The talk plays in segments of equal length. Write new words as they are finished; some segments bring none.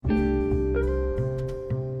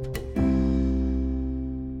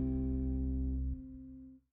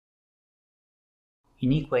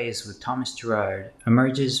Unique Ways with Thomas Gerard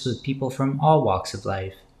emerges with people from all walks of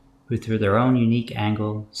life who, through their own unique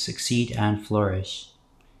angle, succeed and flourish.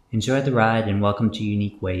 Enjoy the ride and welcome to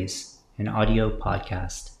Unique Ways, an audio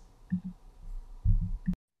podcast.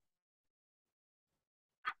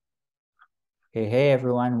 Hey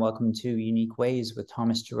everyone, welcome to Unique Ways with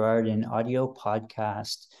Thomas Gerard, an audio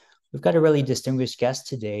podcast. We've got a really distinguished guest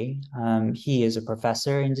today. He is a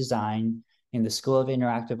professor in design in the School of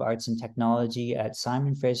Interactive Arts and Technology at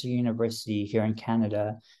Fraser University here in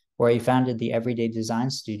Canada, where he founded the Everyday Design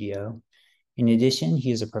Studio. In addition,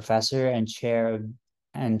 he is a professor and chair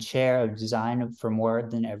of design for more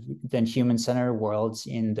than human-centered worlds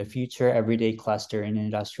in the Future Everyday Cluster in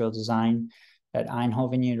Industrial Design at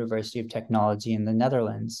Eindhoven University of Technology in the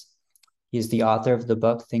Netherlands. He is the author of the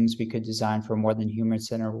book Things We Could Design for More Than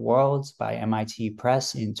Human-Centered Worlds by MIT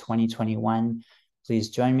Press in 2021.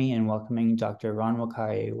 Please join me in welcoming Dr. Ron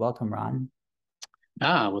Wakkary. Welcome, Ron.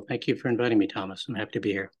 Well, thank you for inviting me, Thomas. I'm happy to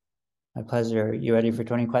be here. My pleasure. You ready for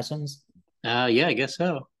 20 questions? Yeah, I guess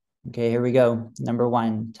so. Okay, here we go. Number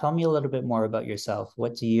one, tell me a little bit more about yourself.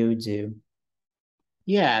 What do you do?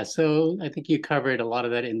 Yeah, so I think you covered a lot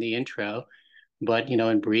of that in the intro, but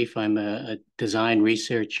in brief, I'm a design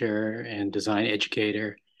researcher and design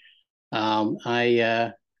educator.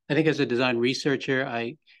 I think as a design researcher,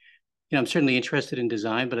 I'm certainly interested in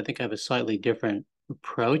design, but I think I have a slightly different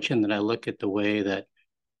approach, and that I look at the way that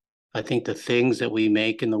I think the things that we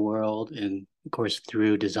make in the world, and of course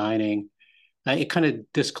through designing, it kind of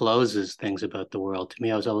discloses things about the world. To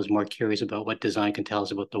me, I was always more curious about what design can tell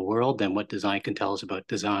us about the world than what design can tell us about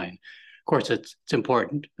design. Of course, it's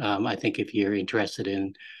important. I think if you're interested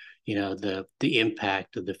in, the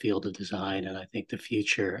impact of the field of design, and I think the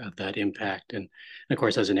future of that impact, and of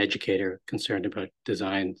course, as an educator concerned about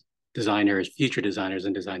designers, future designers,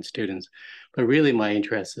 and design students. But really, my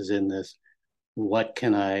interest is in this: what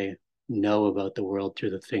can I know about the world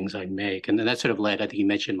through the things I make? And then that sort of led. I think you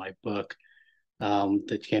mentioned my book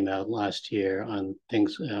that came out last year on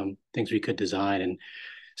things we could design. And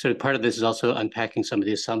so part of this is also unpacking some of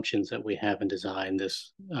the assumptions that we have in design.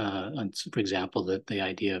 For example, the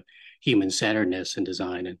idea of human-centeredness in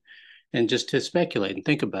design, and just to speculate and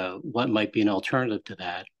think about what might be an alternative to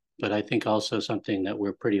that. But I think also something that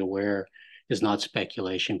we're pretty aware is not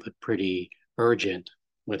speculation, but pretty urgent,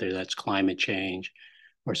 whether that's climate change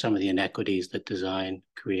or some of the inequities that design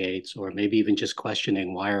creates, or maybe even just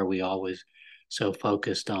questioning why are we always so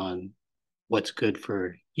focused on what's good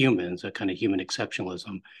for humans, a kind of human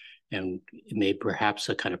exceptionalism. And perhaps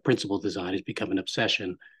a kind of principled design has become an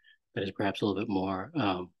obsession that is perhaps a little bit more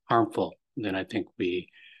harmful than I think we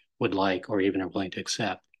would like or even are willing to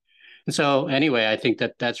accept. And so anyway, I think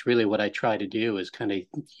that that's really what I try to do, is kind of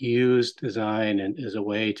use design and as a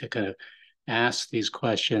way to kind of ask these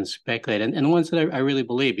questions, speculate, and the ones that I really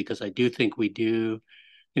believe, because I do think we do.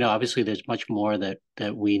 Obviously there's much more that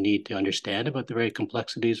we need to understand about the very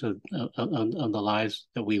complexities of the lives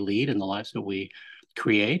that we lead and the lives that we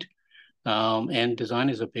create. And design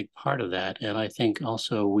is a big part of that. And I think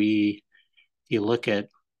also if you look at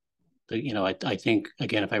I think,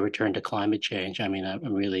 again, if I return to climate change, I mean,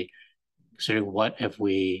 I'm really considering what have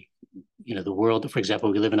we, the world, for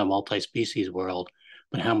example, we live in a multi-species world,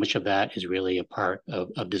 but how much of that is really a part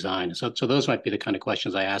of design? So those might be the kind of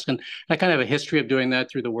questions I ask. And I kind of have a history of doing that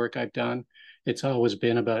through the work I've done. It's always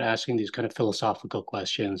been about asking these kind of philosophical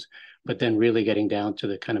questions, but then really getting down to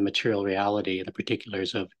the kind of material reality and the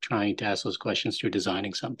particulars of trying to ask those questions through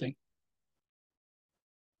designing something.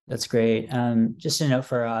 That's great. Just a note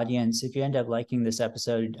for our audience, if you end up liking this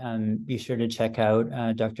episode, be sure to check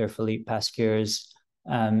out Dr. Philippe Pasquire's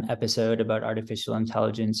episode about artificial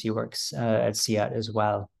intelligence. He works at SIAT as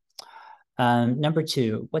well. Number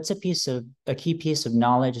two, what's a key piece of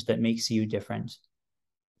knowledge that makes you different?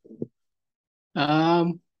 Yeah,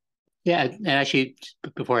 and actually,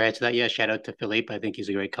 before I answer that, yeah, shout out to Philippe. I think he's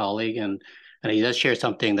a great colleague, and he does share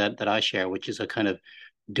something that I share, which is a kind of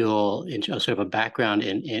dual, sort of a background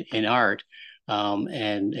in art,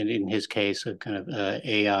 and in his case, a kind of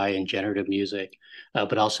AI and generative music,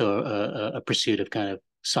 but also a pursuit of kind of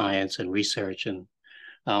science and research, and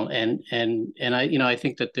I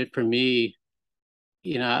think that for me,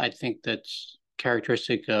 I think that's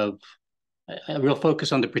characteristic of a real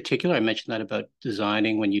focus on the particular. I mentioned that about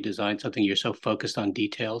designing. When you design something, you're so focused on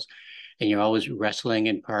details, and you're always wrestling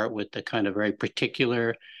in part with the kind of very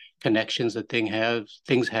particular connections that things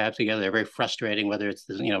have together. They're very frustrating, whether it's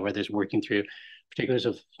whether it's working through particulars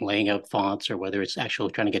of laying out fonts, or whether it's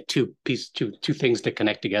actually trying to get two things to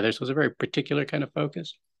connect together. So it's a very particular kind of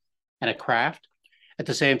focus and a craft. at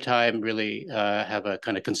the same time really have a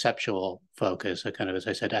kind of conceptual focus, a kind of, as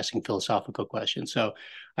I said, asking philosophical questions. So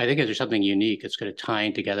I think if there's something unique, it's going to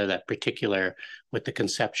tying together that particular with the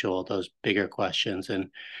conceptual, those bigger questions, and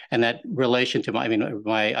that relation to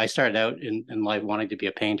I started out in life wanting to be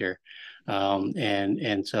a painter,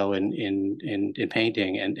 and so in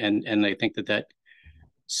painting, and I think that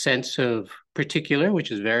sense of particular, which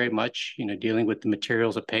is very much, dealing with the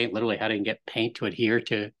materials of paint, literally how to get paint to adhere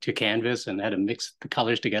to canvas and how to mix the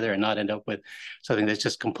colors together and not end up with something that's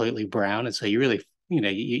just completely brown. And so you really,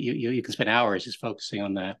 you can spend hours just focusing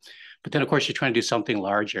on that. But then, of course, you're trying to do something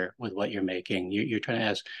larger with what you're making. You're trying to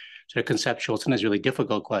ask sort of conceptual, sometimes really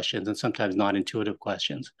difficult questions and sometimes non-intuitive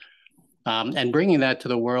questions. And bringing that to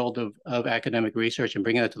the world of academic research and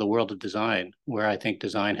bringing that to the world of design, where I think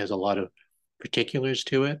design has a lot of particulars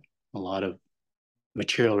to it, a lot of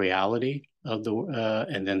material reality of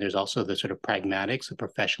and then there's also the sort of pragmatics, the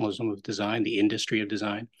professionalism of design, the industry of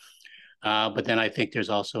design. But then I think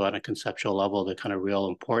there's also on a conceptual level, the kind of real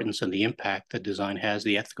importance and the impact that design has,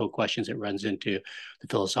 the ethical questions it runs into, the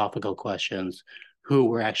philosophical questions, who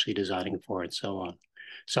we're actually designing for, and so on.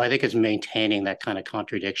 So I think it's maintaining that kind of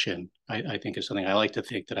contradiction, I think is something I like to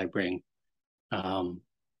think that I bring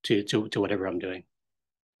to whatever I'm doing.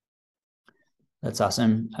 That's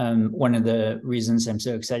awesome. One of the reasons I'm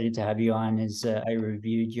so excited to have you on is I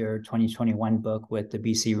reviewed your 2021 book with the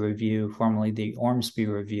BC Review, formerly the Ormsby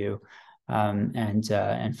Review, and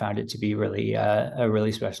found it to be really a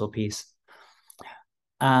really special piece.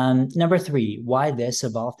 Number 3, why this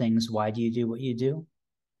of all things? Why do you do what you do?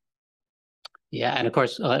 Yeah, and of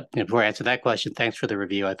course, before I answer that question, thanks for the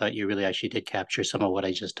review. I thought you really actually did capture some of what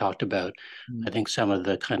I just talked about. I think some of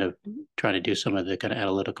the kind of trying to do some of the kind of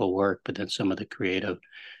analytical work, but then some of the creative,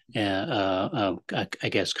 I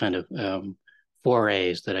guess, kind of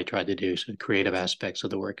forays that I tried to do, some creative aspects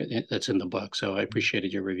of the work that's in the book. So I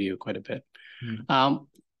appreciated your review quite a bit.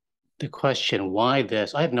 The question, why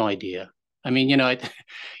this? I have no idea. I mean, I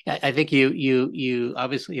think you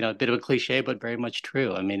obviously, a bit of a cliche, but very much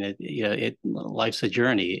true. I mean, life's a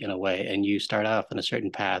journey in a way, and you start off on a certain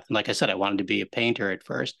path. And like I said, I wanted to be a painter at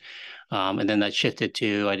first, and then that shifted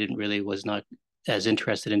to was not as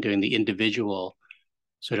interested in doing the individual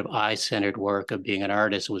sort of I-centered work of being an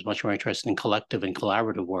artist. I was much more interested in collective and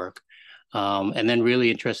collaborative work. And then really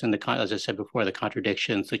interested in as I said before, the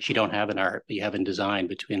contradictions that you don't have in art, but you have in design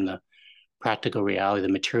between the practical reality,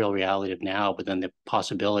 the material reality of now, but then the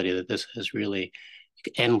possibility that this has really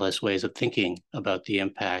endless ways of thinking about the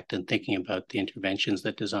impact and thinking about the interventions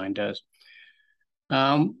that design does.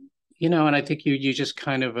 And I think you just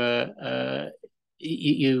kind of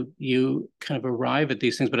you kind of arrive at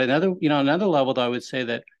these things. But another level, though, I would say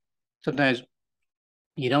that sometimes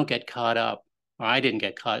you don't get caught up, or I didn't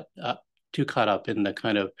get too caught up in the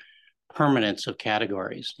kind of permanence of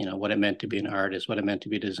categories, what it meant to be an artist, what it meant to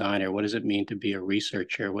be a designer, what does it mean to be a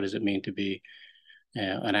researcher, what does it mean to be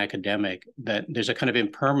an academic, that there's a kind of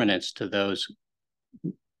impermanence to those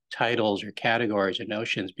titles or categories or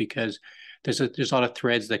notions, because there's a lot of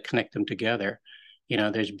threads that connect them together.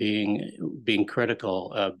 There's being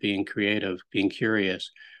critical, being creative, being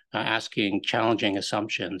curious, asking challenging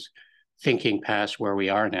assumptions, thinking past where we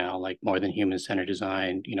are now, like more than human-centered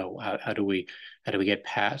design. How do we get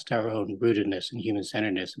past our own rootedness and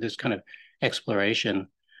human-centeredness? This kind of exploration,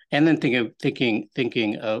 and then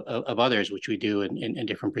thinking of others, which we do in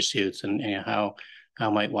different pursuits, and how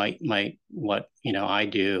might what I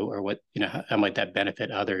do, or what how might that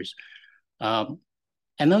benefit others?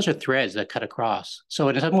 And those are threads that cut across. So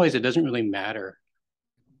in some ways, it doesn't really matter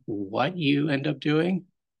what you end up doing.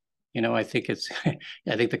 I think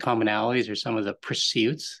I think the commonalities are some of the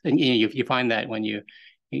pursuits, and you find that when you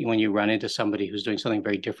run into somebody who's doing something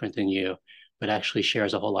very different than you, but actually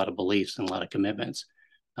shares a whole lot of beliefs and a lot of commitments,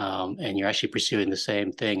 and you're actually pursuing the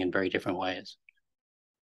same thing in very different ways.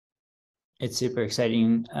 It's super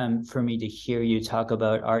exciting for me to hear you talk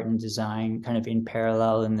about art and design kind of in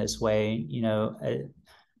parallel in this way.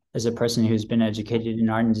 As a person who's been educated in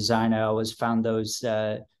art and design, I always found those.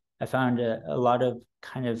 I found a lot of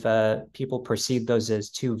kind of people perceive those as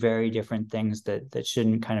two very different things that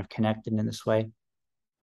shouldn't kind of connect in this way.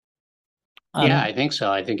 Yeah, I think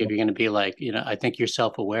so. I think if you're going to be like, I think you're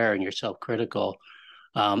self-aware and you're self-critical.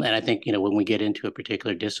 And I think, when we get into a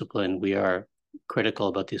particular discipline, we are critical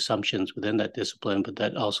about the assumptions within that discipline, but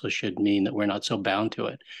that also should mean that we're not so bound to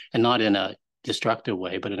it, and not in a destructive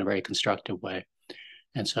way, but in a very constructive way.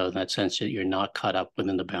 And so in that sense, that you're not caught up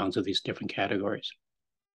within the bounds of these different categories.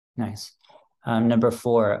 Nice. Number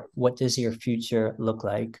 4, what does your future look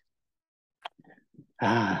like?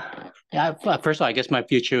 Yeah, first of all, I guess my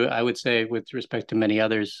future, I would say, with respect to many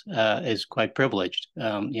others, is quite privileged.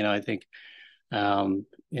 I think,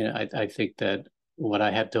 I think that what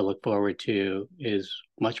I have to look forward to is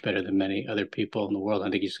much better than many other people in the world. I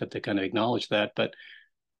think you just have to kind of acknowledge that, but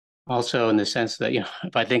also in the sense that,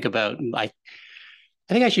 if I think about, I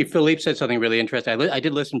think actually Philippe said something really interesting. I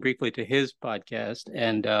did listen briefly to his podcast,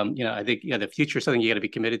 and I think the future is something you got to be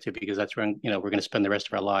committed to because that's when we're going to spend the rest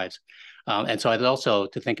of our lives. And so I'd also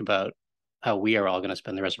to think about how we are all going to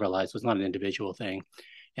spend the rest of our lives. It's not an individual thing,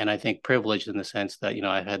 and I think privileged in the sense that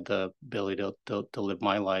I've had the ability to live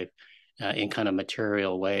my life in kind of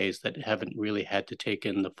material ways that haven't really had to take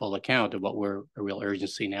in the full account of what we're a real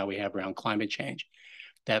urgency now we have around climate change.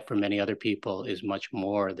 That for many other people is much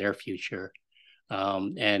more their future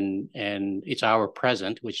and it's our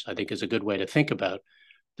present, which I think is a good way to think about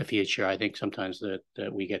the future. I think sometimes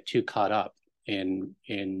that we get too caught up in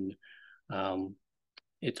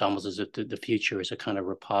it's almost as if the future is a kind of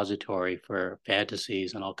repository for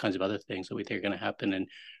fantasies and all kinds of other things that we think are going to happen, and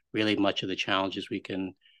really much of the challenges we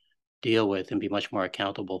can deal with and be much more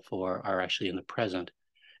accountable for are actually in the present.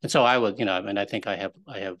 And so I would, and I think I have,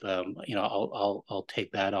 I'll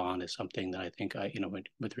take that on as something that I think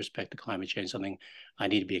with respect to climate change, something I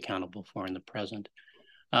need to be accountable for in the present.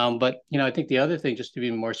 But I think the other thing, just to be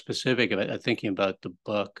more specific about thinking about the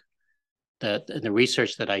book, that and the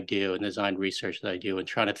research that I do and design research that I do, and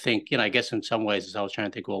trying to think, I guess in some ways, I was trying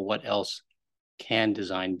to think, well, what else can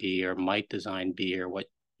design be, or might design be, or what,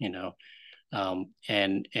 and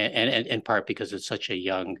in part because it's such a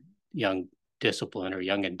young discipline or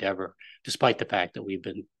young endeavor, despite the fact that we've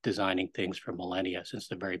been designing things for millennia since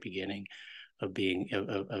the very beginning of being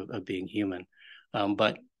human.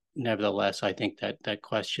 But nevertheless, I think that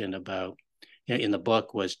question about in the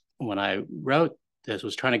book was when I wrote this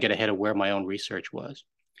was trying to get ahead of where my own research was,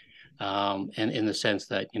 and in the sense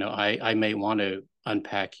that I may want to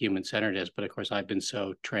unpack human centeredness, but of course I've been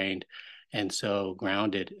so trained and so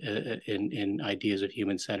grounded in ideas of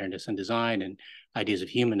human centeredness and design and ideas of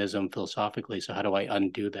humanism philosophically. So how do I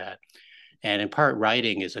undo that? And in part,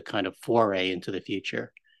 writing is a kind of foray into the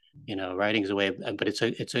future. Writing is a way of, but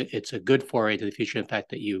it's a good foray to the future. In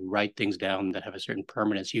fact, that you write things down that have a certain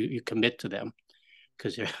permanence. You commit to them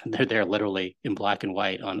because they're there literally in black and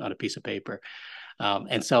white on a piece of paper.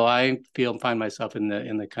 And so I find myself in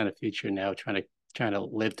the kind of future now, trying to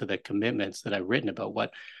live to the commitments that I've written about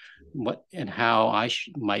what and how I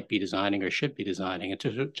might be designing or should be designing, and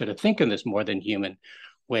to think in this more than human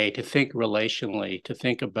way, to think relationally, to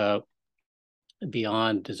think about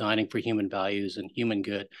beyond designing for human values and human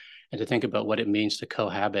good, and to think about what it means to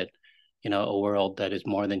cohabit, a world that is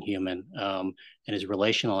more than human, and is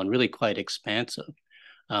relational and really quite expansive.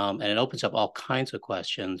 And it opens up all kinds of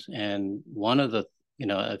questions. And one of the,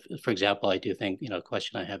 for example, I do think, a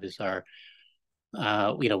question I have is the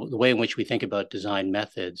way in which we think about design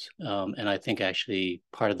methods. And I think actually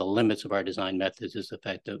part of the limits of our design methods is the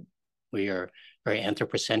fact that we are very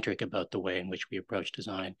anthropocentric about the way in which we approach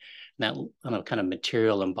design. And that on a kind of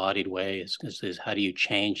material embodied way is how do you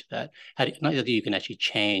change that? Not that you can actually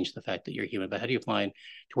change the fact that you're human, but how do you find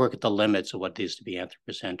to work at the limits of what is to be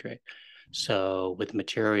anthropocentric? So with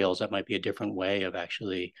materials, that might be a different way of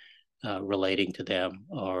actually relating to them,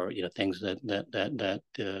 or things that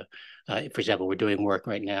for example, we're doing work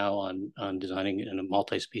right now on designing in a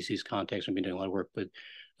multi-species context. We've been doing a lot of work with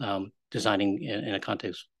designing in a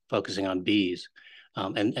context focusing on bees,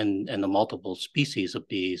 and the multiple species of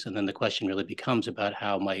bees. And then the question really becomes about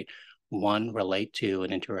how might one relate to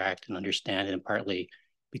and interact and understand, and partly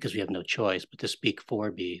because we have no choice but to speak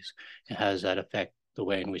for bees, and how does that affect the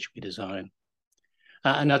way in which we design?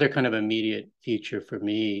 Another kind of immediate feature for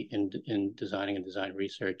me in designing and design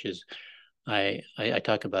research is I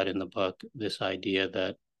talk about in the book this idea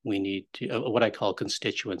that we need to what I call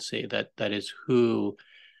constituency, that is who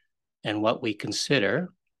and what we consider.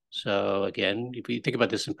 So again, if we think about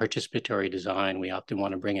this in participatory design, we often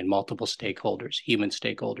want to bring in multiple stakeholders, human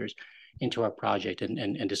stakeholders, into our project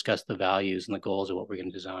and discuss the values and the goals of what we're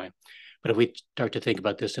going to design. But if we start to think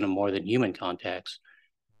about this in a more than human context,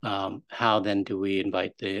 how then do we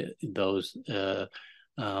invite those that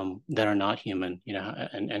are not human,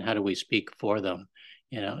 and how do we speak for them,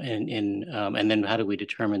 and then how do we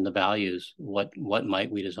determine the values, what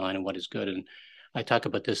might we design and what is good? And I talk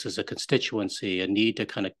about this as a constituency, a need to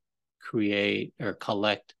kind of create or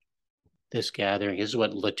collect this gathering. This is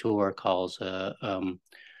what Latour calls a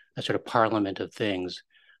sort of parliament of things,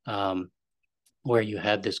 where you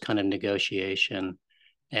have this kind of negotiation.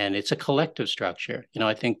 And it's a collective structure.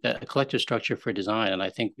 I think that a collective structure for design, and I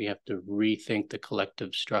think we have to rethink the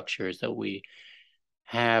collective structures that we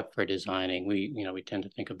have for designing. We tend to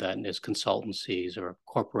think of that as consultancies or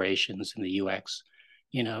corporations in the UX,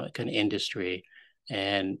 kind of industry.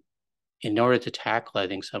 And in order to tackle, I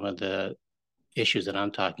think, some of the issues that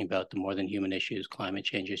I'm talking about, the more than human issues, climate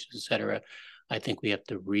change issues, et cetera, I think we have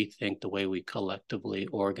to rethink the way we collectively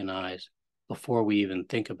organize before we even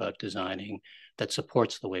think about designing that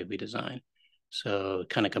supports the way we design. So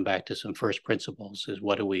kind of come back to some first principles is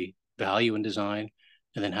what do we value in design?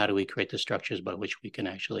 And then how do we create the structures by which we can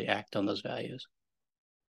actually act on those values?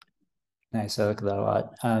 Nice. I like that a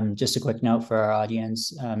lot. Just a quick note for our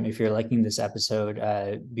audience. If you're liking this episode,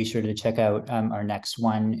 be sure to check out our next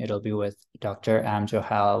one. It'll be with Dr.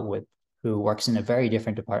 Johal, who works in a very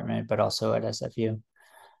different department, but also at SFU.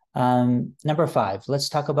 Number 5, let's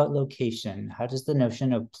talk about location. How does the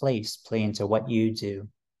notion of place play into what you do?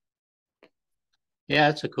 Yeah,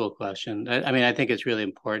 that's a cool question. I mean, I think it's really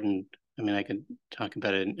important. I mean, I can talk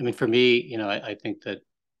about it. I mean, for me, I think that,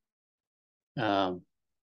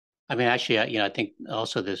 I mean, actually, I think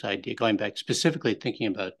also this idea, going back specifically thinking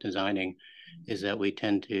about designing, is that we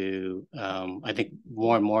tend to, I think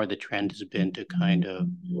more and more the trend has been to kind of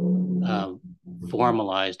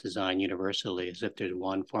formalize design universally, as if there's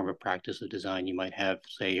one form of practice of design you might have,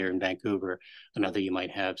 say, here in Vancouver, another you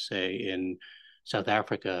might have, say, in South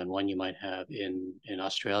Africa, and one you might have in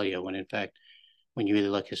Australia, when in fact, when you really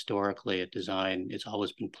look historically at design, it's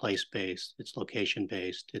always been place-based, it's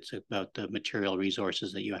location-based, it's about the material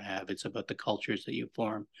resources that you have, it's about the cultures that you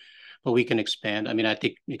form. But we can expand, I mean, I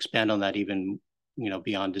think expand on that even,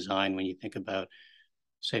 beyond design when you think about,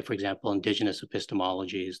 say, for example, indigenous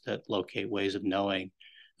epistemologies that locate ways of knowing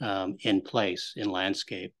in place, in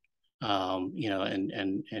landscape. And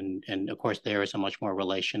of course, there is a much more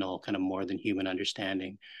relational, kind of more than human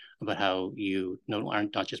understanding about how you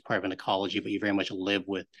aren't not just part of an ecology, but you very much live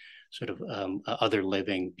with sort of other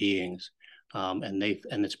living beings, and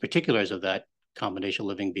it's particulars of that combination of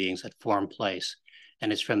living beings that form place,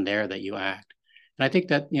 and it's from there that you act. And I think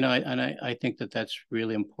that I think that that's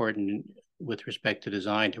really important with respect to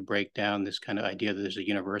design, to break down this kind of idea that there's a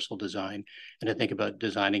universal design, and to think about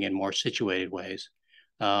designing in more situated ways,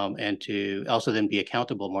 and to also then be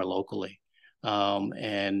accountable more locally,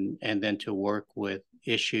 and then to work with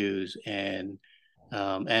issues and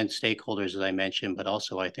stakeholders, as I mentioned, but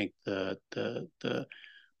also I think the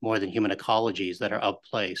more than human ecologies that are of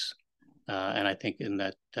place, and I think in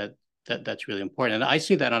that's really important. And I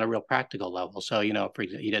see that on a real practical level. So, for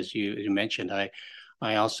example, as you mentioned, I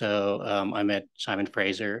also I met Simon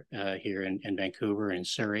Fraser here in Vancouver, in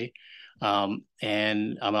Surrey,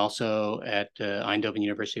 and I'm also at Eindhoven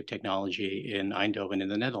University of Technology in Eindhoven in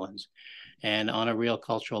the Netherlands. And on a real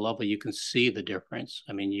cultural level, you can see the difference.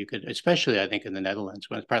 I mean, you could, especially I think in the Netherlands,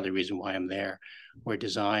 well, it's part of the reason why I'm there, where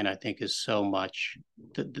design, I think, is so much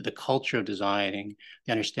the culture of designing,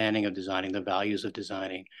 the understanding of designing, the values of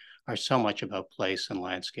designing are so much about place and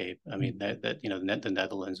landscape. I mean, that the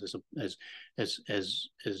Netherlands is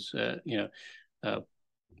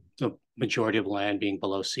the majority of land being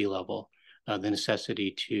below sea level, the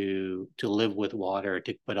necessity to live with water,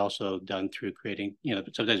 but also done through creating,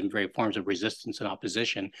 sometimes in various forms of resistance and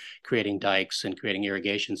opposition, creating dikes and creating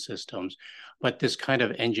irrigation systems. But this kind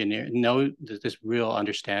of this real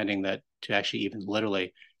understanding that to actually even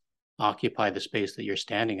literally occupy the space that you're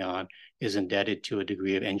standing on is indebted to a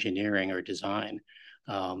degree of engineering or design,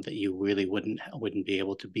 that you really wouldn't be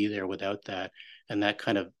able to be there without that. And that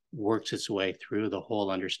kind of works its way through the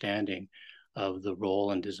whole understanding of the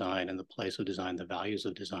role in design and the place of design, the values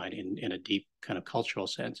of design in a deep kind of cultural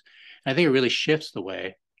sense. And I think it really shifts the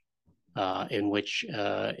way in which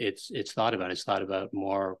it's thought about. It's thought about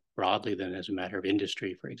more broadly than as a matter of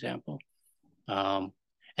industry, for example.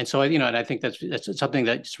 And so, and I think that's something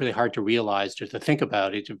that's really hard to realize, to think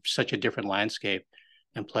about. It's such a different landscape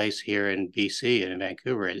and place here in BC and in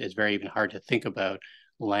Vancouver. It's very even hard to think about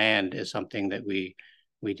land as something that we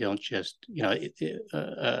don't just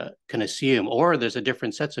can assume, or there's a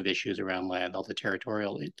different sets of issues around land, all the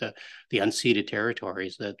territorial, the unceded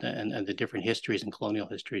territories and the different histories and colonial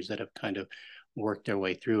histories that have kind of worked their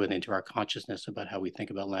way through and into our consciousness about how we think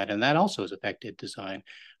about land. And that also has affected design.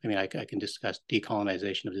 I mean, I can discuss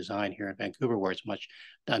decolonization of design here in Vancouver, where it's much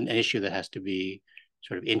an issue that has to be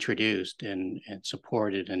sort of introduced and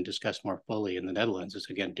supported and discussed more fully. In the Netherlands, it's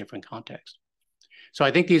again different context. So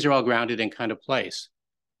I think these are all grounded in kind of place.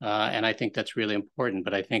 And I think that's really important.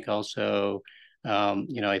 But I think also,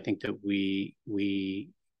 I think that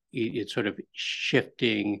it's sort of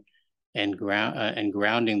shifting and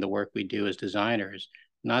grounding the work we do as designers,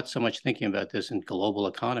 not so much thinking about this in global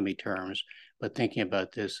economy terms, but thinking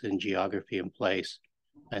about this in geography and place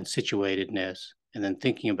and situatedness and then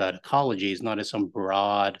thinking about ecologies not as some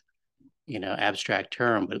broad, abstract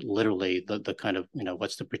term, but literally the kind of,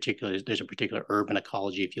 what's the particular, there's a particular urban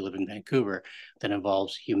ecology if you live in Vancouver that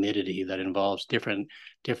involves humidity, that involves different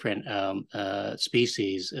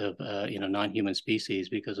species of, non-human species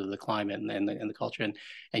because of the climate and the culture.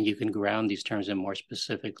 And you can ground these terms in more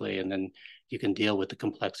specifically, and then you can deal with the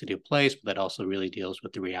complexity of place, but that also really deals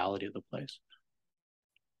with the reality of the place.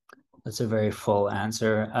 That's a very full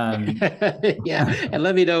answer. Yeah, and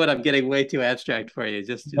let me know when I'm getting way too abstract for you.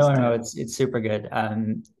 No, it's super good.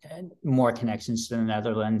 More connections to the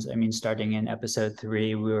Netherlands. I mean, starting in episode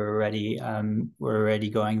 3, we're already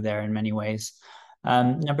going there in many ways.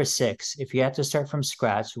 Number 6, if you had to start from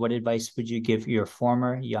scratch, what advice would you give your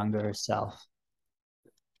former younger self?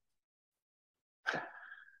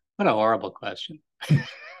 What a horrible question.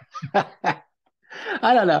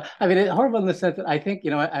 I don't know. I mean, it's horrible in the sense that I think,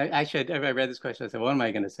 I read this question. I said, what am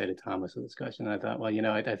I going to say to Thomas with this question? And I thought, well,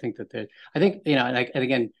 I think that I think, and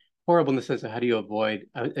again, horrible in the sense of how do you avoid,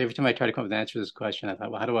 every time I try to come up with an answer to this question, I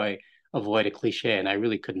thought, well, how do I avoid a cliche? And I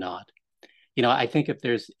really could not. I think if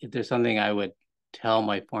there's something I would tell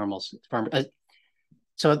my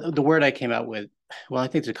so the word I came out with, well, I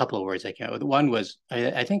think there's a couple of words I came out with. One was,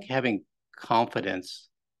 I think having confidence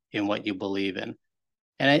in what you believe in.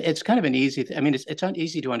 And it's kind of an easy, I mean, it's not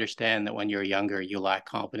easy to understand that when you're younger, you lack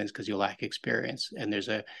confidence because you lack experience. And there's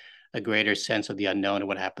a greater sense of the unknown and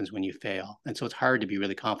what happens when you fail. And so it's hard to be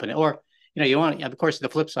really confident. Or, you want, of course, the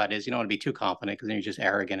flip side is you don't want to be too confident because then you're just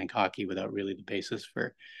arrogant and cocky without really the basis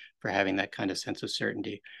for having that kind of sense of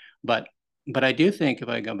certainty. But I do think if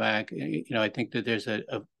I go back, I think that there's and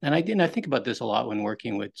I think about this a lot when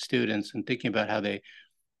working with students and thinking about how they,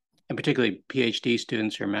 and particularly PhD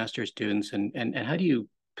students or master's students, and how do you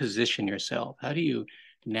position yourself? How do you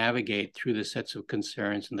navigate through the sets of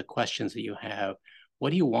concerns and the questions that you have?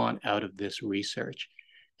 What do you want out of this research?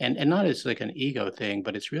 And not as like an ego thing,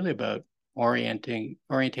 but it's really about orientating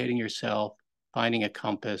yourself, finding a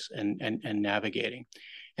compass, and navigating.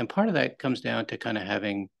 And part of that comes down to kind of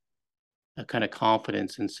having a kind of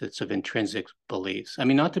confidence in sets of intrinsic beliefs. I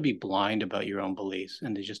mean, not to be blind about your own beliefs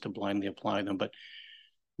and to blindly apply them, but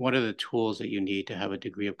what are the tools that you need to have a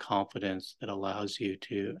degree of confidence that allows you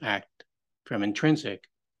to act from intrinsic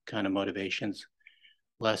kind of motivations,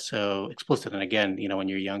 less so explicit? And again, when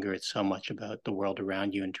you're younger, it's so much about the world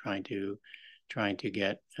around you and trying to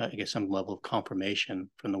get, I guess, some level of confirmation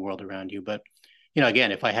from the world around you. But,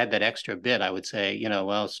 again, if I had that extra bit, I would say,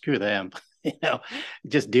 well, screw them.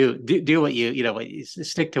 Just do what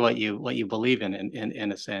stick to what you believe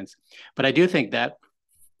in a sense. But I do think that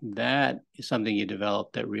is something you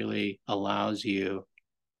develop that really grounds you,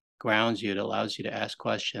 it allows you to ask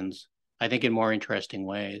questions, I think, in more interesting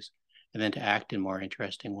ways, and then to act in more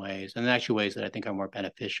interesting ways, and actually ways that I think are more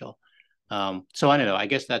beneficial. So I don't know, I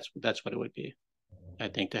guess that's what it would be. I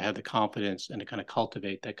think to have the confidence and to kind of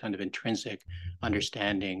cultivate that kind of intrinsic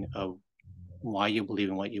understanding of why you believe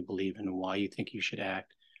in what you believe in and why you think you should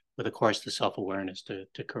act, with, of course, the self-awareness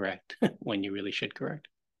to correct when you really should correct.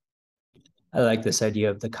 I like this idea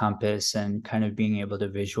of the compass and kind of being able to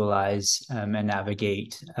visualize and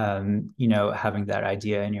navigate, having that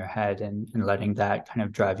idea in your head and letting that kind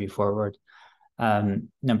of drive you forward.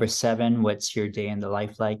 Number 7, what's your day in the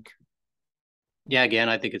life like? Yeah, again,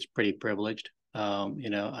 I think it's pretty privileged. I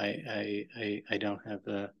don't have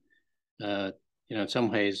in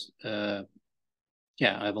some ways,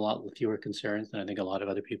 yeah, I have a lot fewer concerns than I think a lot of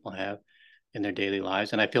other people have in their daily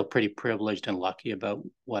lives. And I feel pretty privileged and lucky about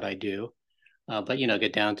what I do. But,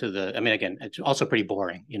 get down to I mean, again, it's also pretty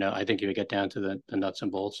boring. I think if you get down to the nuts and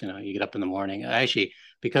bolts, you get up in the morning. I actually,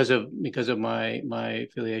 because of my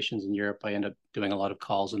affiliations in Europe, I end up doing a lot of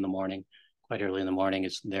calls in the morning, quite early in the morning.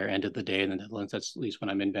 It's their end of the day in the Netherlands. That's at least when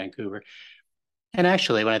I'm in Vancouver. And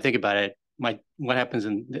actually, when I think about it, what happens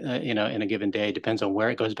in in a given day depends on where.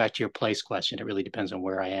 It goes back to your place question. It really depends on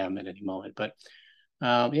where I am at any moment. But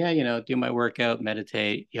yeah, do my workout,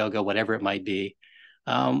 meditate, yoga, whatever it might be.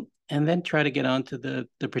 And then try to get on to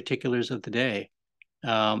the particulars of the day.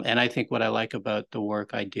 And I think what I like about the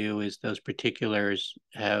work I do is those particulars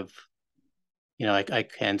have, I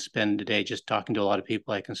can spend a day just talking to a lot of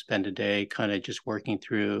people. I can spend a day kind of just working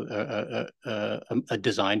through a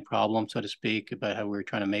design problem, so to speak, about how we're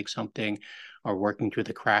trying to make something, or working through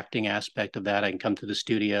the crafting aspect of that. I can come to the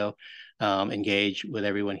studio, engage with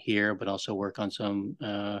everyone here, but also work on some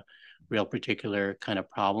real particular kind of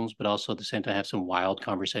problems, but also at the same time have some wild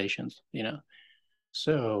conversations,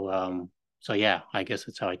 So yeah, I guess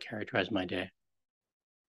that's how I characterize my day.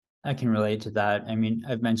 I can relate to that. I mean,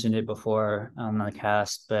 I've mentioned it before on the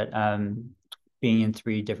cast, but being in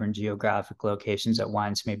three different geographic locations at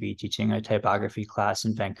once, maybe teaching a typography class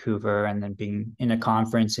in Vancouver and then being in a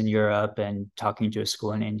conference in Europe and talking to a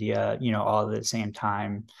school in India, all at the same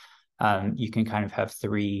time. You can kind of have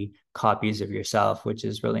three copies of yourself, which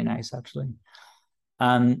is really nice, actually.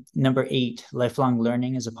 Number 8, lifelong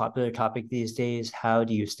learning is a popular topic these days. How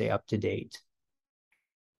do you stay up to date?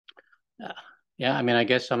 Yeah, I mean, I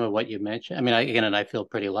guess some of what you mentioned. I mean, again, and I feel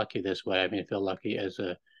pretty lucky this way. I mean, I feel lucky as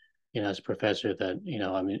a, as a professor that,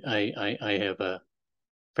 I mean, I have a.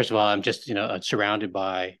 First of all, I'm just, surrounded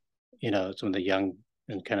by, some of the young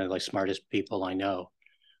and kind of like smartest people I know.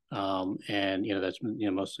 And that's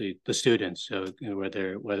mostly the students. So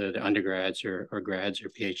whether they're undergrads or grads or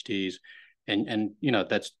PhDs, and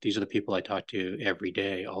these are the people I talk to every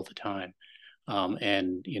day, all the time.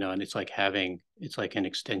 And it's like it's like an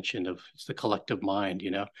extension of it's the collective mind,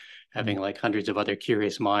 having like hundreds of other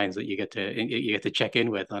curious minds that you get to check in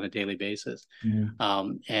with on a daily basis.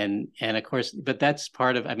 Mm. And of course, but that's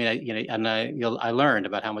part of, I mean, I learned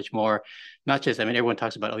about how much more, not just, I mean, everyone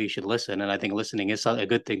talks about, oh, you should listen. And I think listening is a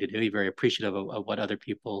good thing to do. You're very appreciative of what other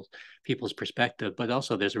people's perspective, but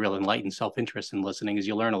also there's a real enlightened self-interest in listening as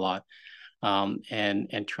you learn a lot.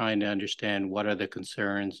 And trying to understand what are the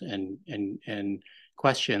concerns and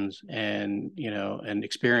questions and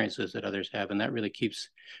experiences that others have, and that really keeps,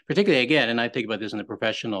 particularly again, and I think about this in the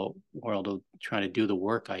professional world of trying to do the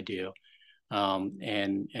work I do,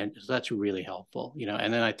 and so that's really helpful,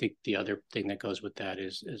 And then I think the other thing that goes with that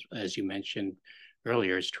is as you mentioned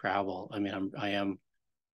earlier, is travel. I mean, I am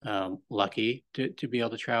lucky to be able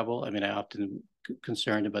to travel. I mean, I often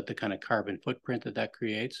concerned about the kind of carbon footprint that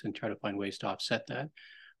creates and try to find ways to offset that.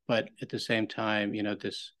 But at the same time,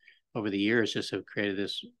 this over the years just have created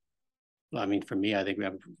this. I mean, for me, I think we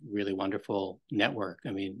have a really wonderful network.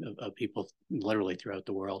 I mean, of people literally throughout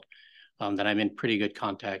the world that I'm in pretty good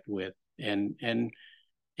contact with, and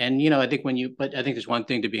I think but I think there's one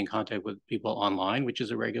thing to be in contact with people online, which is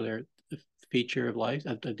a regular feature of life,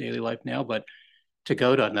 of daily life now, but to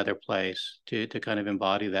go to another place to kind of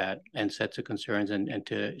embody that and sets of concerns and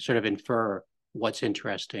to sort of infer what's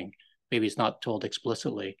interesting. Maybe it's not told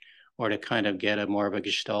explicitly, or to kind of get a more of a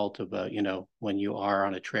gestalt of when you are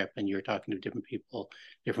on a trip and you're talking to different people,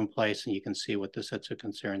 different place, and you can see what the sets of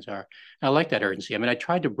concerns are. And I like that urgency. I mean, I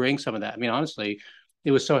tried to bring some of that. I mean, honestly,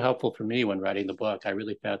 it was so helpful for me when writing the book. I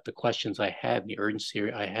really felt the questions I had, the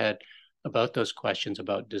urgency I had about those questions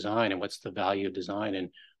about design and what's the value of design and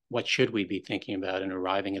what should we be thinking about, and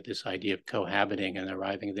arriving at this idea of cohabiting and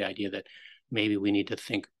arriving at the idea that maybe we need to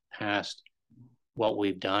think past what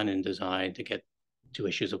we've done in design to get to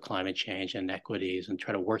issues of climate change and inequities and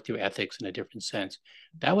try to work through ethics in a different sense.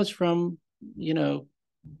 That was from,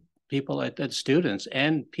 people at students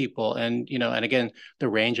and people, and, and again, the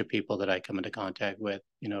range of people that I come into contact with,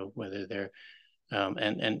 whether they're, from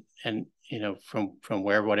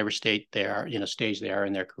whatever state they are, stage they are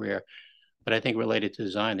in their career. But I think related to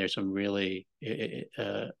design, there's some really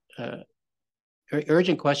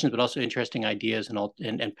urgent questions, but also interesting ideas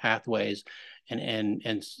and pathways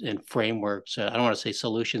and frameworks. I don't want to say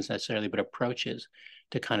solutions necessarily, but approaches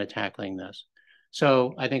to kind of tackling this.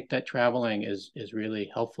 So I think that traveling is really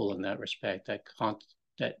helpful in that respect. That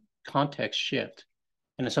context shift,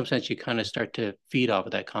 and in some sense, you kind of start to feed off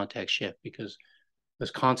of that context shift because those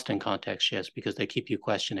constant context shifts, because they keep you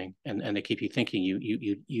questioning and they keep you thinking.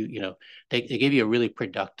 They give you a really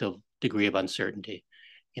productive degree of uncertainty.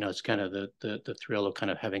 It's kind of the thrill of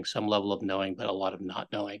kind of having some level of knowing, but a lot of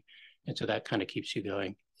not knowing, and so that kind of keeps you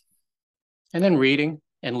going. And then reading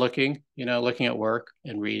and looking at work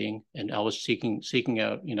and reading and always seeking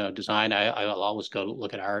out design. I'll always go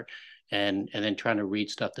look at art and then trying to read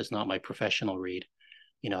stuff that's not my professional read.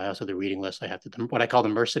 I also have the reading list I have to, what I call the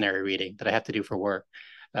mercenary reading that I have to do for work.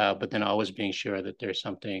 But then always being sure that there's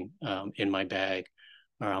something in my bag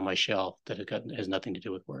or on my shelf that has nothing to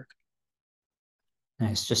do with work.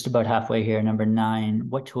 Nice. Just about halfway here. Number 9,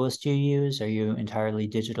 what tools do you use? Are you entirely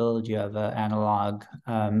digital? Do you have an analog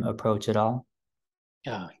approach at all?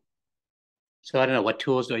 Yeah. So I don't know, what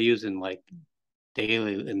tools do I use in like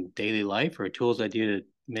daily life, or tools I do to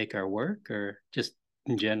make our work, or just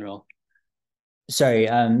in general? Sorry,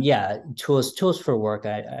 yeah, tools for work,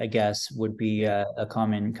 I guess would be a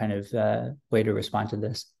common kind of way to respond to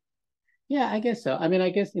this. Yeah, I guess so. I mean, I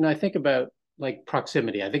guess, I think about like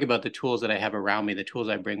proximity. I think about the tools that I have around me, the tools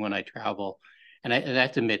I bring when I travel. And I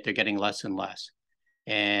have to admit they're getting less and less.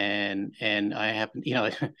 And I have,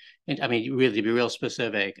 I mean, really to be real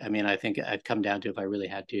specific, I mean, I think I'd come down to, if I really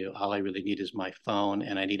had to, all I really need is my phone,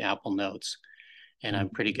 and I need Apple Notes. And I'm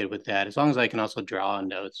pretty good with that, as long as I can also draw on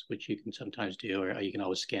notes, which you can sometimes do, or you can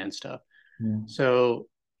always scan stuff. Mm. So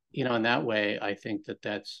in that way, I think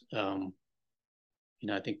that's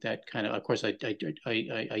I think that kind of course, I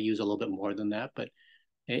use a little bit more than that, but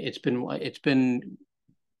it's been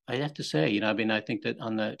I have to say, I mean, I think that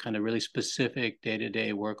on the kind of really specific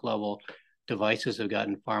day-to-day work level, devices have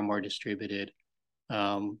gotten far more distributed.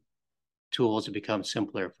 Um, Tools have become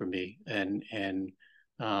simpler for me, and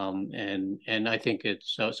I think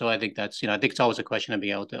it's so. I think that's I think it's always a question of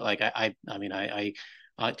being able to like I mean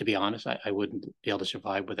to be honest, I wouldn't be able to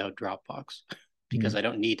survive without Dropbox because Mm, I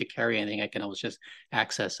don't need to carry anything. I can always just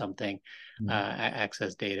access something, mm,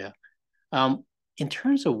 access data. Um, in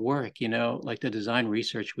terms of work, like the design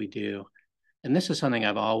research we do, and this is something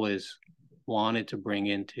I've always wanted to bring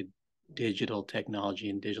into digital technology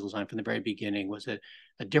and digital design from the very beginning was a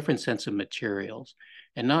different sense of materials,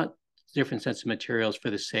 and not different sense of materials for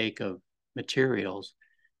the sake of materials,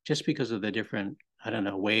 just because of the different, I don't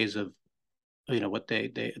know, ways of what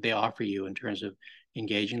they offer you in terms of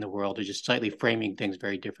engaging the world, or just slightly framing things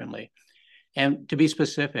very differently. And to be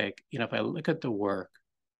specific, if I look at the work,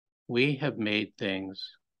 we have made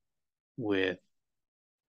things with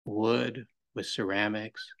wood, with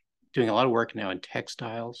ceramics, doing a lot of work now in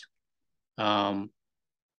textiles. Um,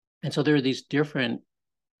 and so there are these different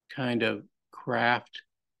kind of craft.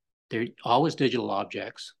 They're always digital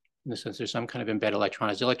objects in the sense there's some kind of embedded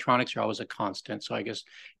electronics. The electronics are always a constant. So I guess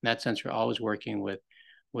in that sense, we're always working with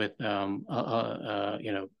whether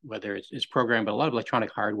it's programmed, but a lot of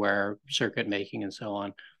electronic hardware, circuit making, and so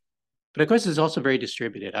on. But of course, it's also very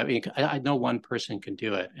distributed. I mean, I know one person can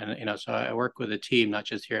do it, and so I work with a team not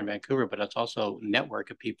just here in Vancouver, but it's also a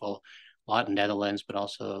network of people, a lot in Netherlands, but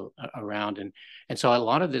also around, and so a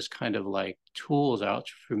lot of this kind of like tools out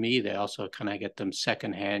for me. They also kind of get them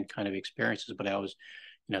secondhand kind of experiences, but I always,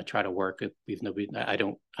 try to work with, even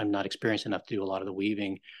though I'm not experienced enough to do a lot of the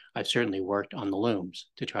weaving. I've certainly worked on the looms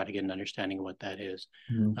to try to get an understanding of what that is.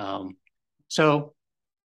 mm. Um, so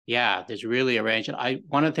yeah, there's really a range. And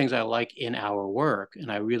one of the things I like in our work, and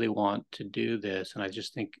I really want to do this, and I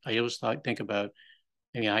just think I always think about.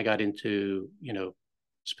 I mean, I got into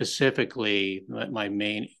specifically my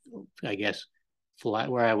main, I guess,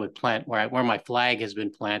 flat where I would plant where my flag has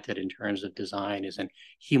been planted in terms of design is in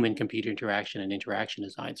human computer interaction and interaction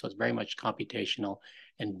design. So it's very much computational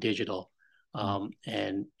and digital,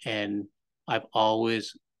 and I've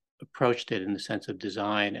always approached it in the sense of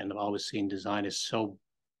design, and I've always seen design as so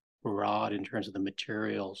broad in terms of the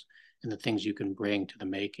materials and the things you can bring to the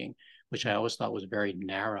making, which I always thought was very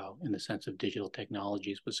narrow in the sense of digital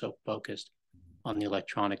technologies, was so focused on the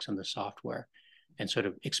electronics and the software. And sort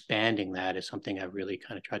of expanding that is something I've really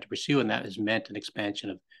kind of tried to pursue. And that has meant an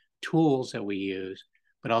expansion of tools that we use,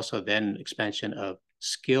 but also then expansion of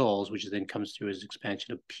skills, which then comes through as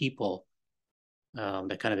expansion of people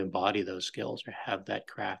that kind of embody those skills or have that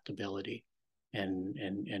craft ability. And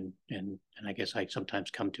I guess I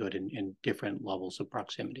sometimes come to it in different levels of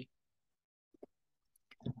proximity.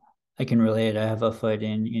 I can relate. I have a foot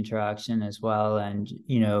in interaction as well. And,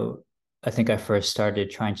 I think I first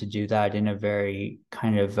started trying to do that in a very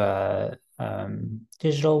kind of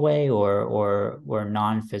digital way or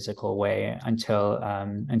non-physical way until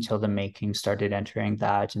the making started entering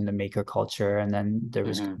that and the maker culture. And then there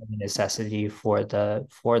was kind Mm-hmm. of a necessity for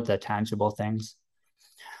the tangible things.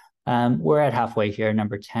 We're at halfway here.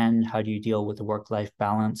 Number 10, how do you deal with the work-life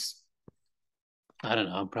balance? I don't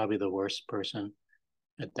know. I'm probably the worst person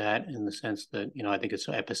at that in the sense that I think it's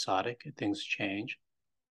so episodic. Things change,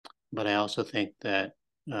 but I also think that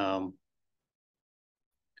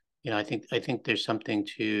I think there's something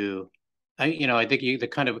to I think the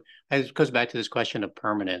kind of it goes back to this question of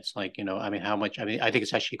permanence. Like I mean, how much? I mean, I think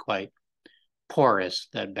it's actually quite porous,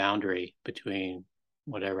 that boundary between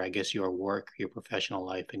whatever I guess your work, your professional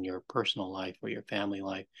life, and your personal life or your family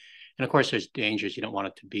life. And of course, there's dangers. You don't want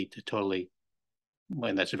it to be to totally.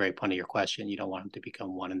 And that's a very point of your question. You don't want them to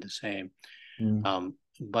become one and the same. Mm,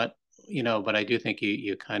 But but I do think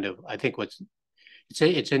you kind of I think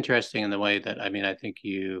it's interesting in the way that I mean I think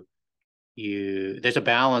there's a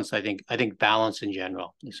balance. I think balance in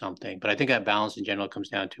general is something, but I think that balance in general comes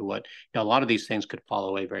down to what a lot of these things could fall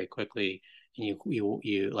away very quickly, and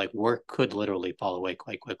you like work could literally fall away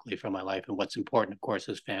quite quickly from my life. And what's important, of course,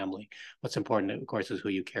 is family. What's important, of course, is who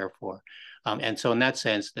you care for. And so in that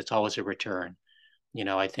sense, that's always a return.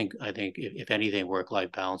 I think if anything,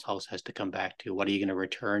 work-life balance always has to come back to what are you going to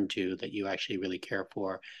return to that you actually really care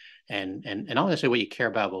for, and not necessarily what you care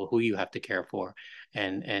about, but who you have to care for,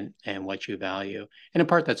 and what you value. And in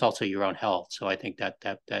part, that's also your own health. So I think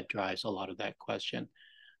that drives a lot of that question.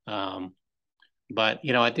 Um, but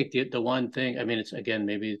I think the one thing, I mean, it's again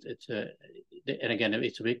maybe it's a, and again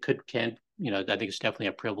it could can I think it's definitely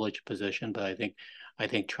a privileged position, but I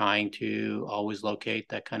think trying to always locate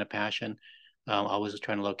that kind of passion, always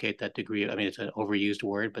trying to locate that degree. I mean, it's an overused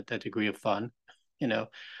word, but that degree of fun, and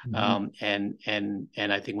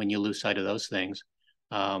I think when you lose sight of those things,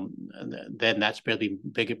 then that's really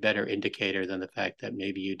better indicator than the fact that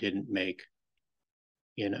maybe you didn't make,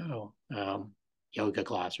 you know, yoga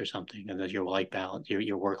class or something, and that your life balance,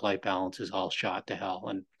 your work life balance is all shot to hell.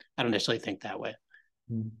 And I don't necessarily think that way.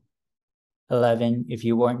 11, if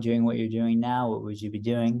you weren't doing what you're doing now, what would you be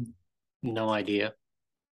doing? No idea.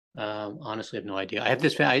 Honestly, I have no idea. I have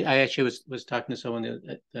this. I actually was talking to someone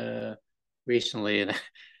recently, and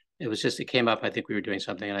it came up. I think we were doing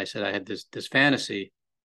something, and I said I had this fantasy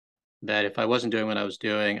that if I wasn't doing what I was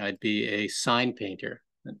doing, I'd be a sign painter.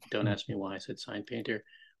 Don't ask me why I said sign painter.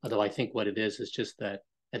 Although I think what it is just that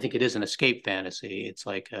I think it is an escape fantasy. It's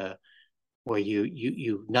like where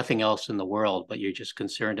you nothing else in the world, but you're just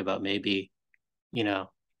concerned about maybe, you know,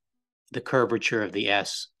 the curvature of the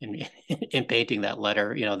S in painting that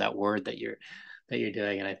letter, that word that you're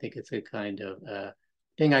doing. And I think it's a kind of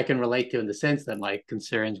thing I can relate to in the sense that my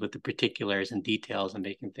concerns with the particulars and details and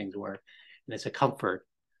making things work, and it's a comfort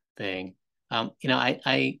thing.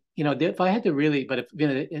 If I had to really, but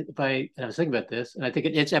if I was thinking about this, and I think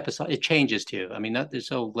it's episode, it changes too. I mean, there's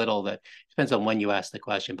so little that depends on when you ask the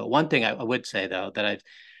question. But one thing I would say though that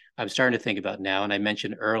I'm starting to think about now, and I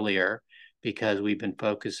mentioned earlier, because we've been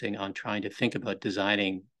focusing on trying to think about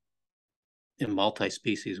designing in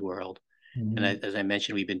multi-species world. Mm-hmm. And as I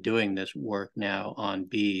mentioned, we've been doing this work now on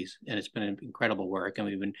bees, and it's been incredible work. And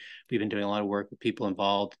we've been doing a lot of work with people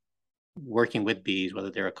involved working with bees,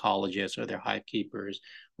 whether they're ecologists or they're hive keepers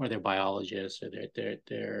or they're biologists or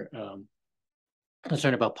they're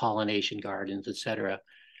concerned about pollination gardens, et cetera.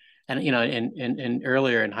 And and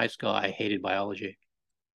earlier in high school, I hated biology.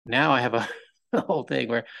 Now I have a whole thing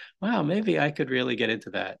where, wow, maybe I could really get into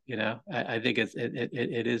that. I think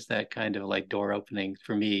it is that kind of like door opening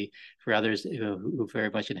for me. For others who very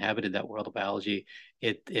much inhabited that world of biology,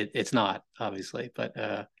 it's not, obviously,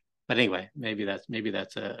 but anyway, maybe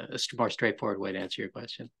that's a more straightforward way to answer your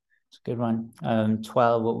question. It's a good one.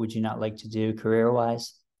 12, what would you not like to do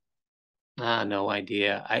career-wise? No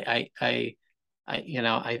idea. I think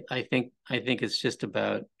it's just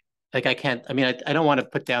about, like, I can't, I mean, I don't want to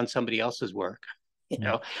put down somebody else's work.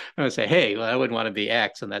 I would say, hey, well, I wouldn't want to be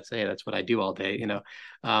X, and that's what I do all day.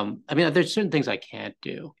 I mean, there's certain things I can't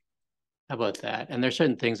do. How about that? And there's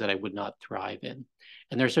certain things that I would not thrive in.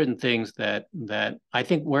 And there's certain things that I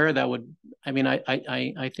think where that would, I mean,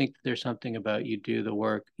 I think there's something about you do the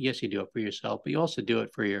work. Yes, you do it for yourself, but you also do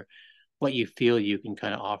it for what you feel you can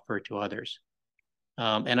kind of offer to others.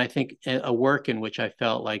 And I think a work in which I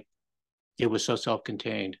felt like it was so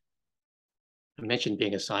self-contained. I mentioned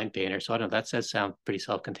being a sign painter, so I don't know, that does sound pretty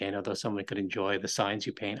self-contained, although someone could enjoy the signs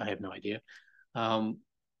you paint. I have no idea.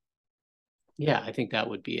 Yeah, I think that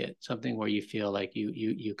would be it. Something where you feel like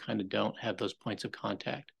you kind of don't have those points of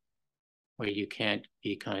contact, where you can't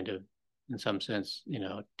be kind of, in some sense,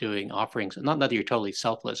 doing offerings. Not that you're totally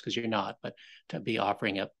selfless, because you're not, but to be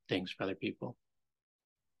offering up things for other people.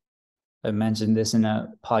 I mentioned this in a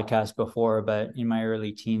podcast before, but in my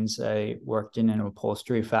early teens, I worked in an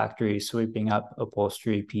upholstery factory, sweeping up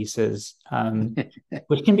upholstery pieces,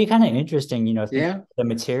 which can be kind of interesting, yeah, the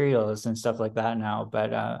materials and stuff like that now,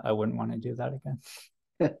 but I wouldn't want to do that again.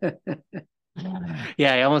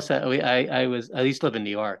 Yeah, I used to live in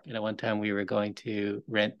New York, and at one time we were going to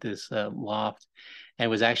rent this loft, and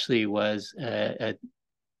it was a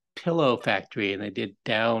pillow factory, and they did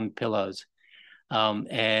down pillows.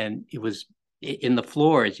 And it was in the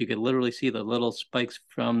floors, you could literally see the little spikes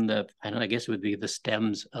from I guess it would be the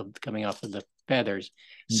stems coming off of the feathers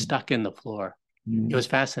stuck in the floor. It was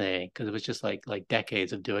fascinating because it was just like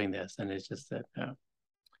decades of doing this. And it's just that,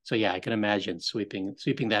 so yeah, I can imagine sweeping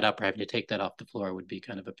that up or having to take that off the floor would be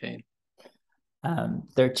kind of a pain.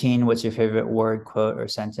 13, what's your favorite word, quote, or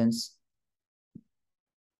sentence?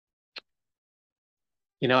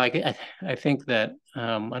 I think that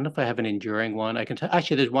I don't know if I have an enduring one. I can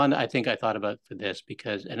actually, there's one I think I thought about for this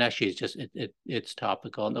because, and actually it's just it's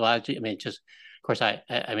topical. No, actually, I mean, just of course I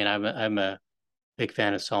mean I'm a big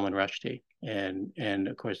fan of Salman Rushdie, and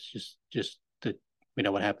of course just the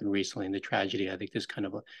what happened recently in the tragedy. I think there's kind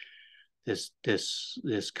of this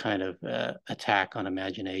kind of attack on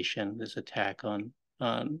imagination, this attack on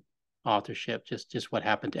authorship, just what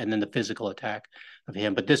happened, and then the physical attack of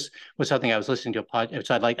him. But this was something I was listening to a podcast,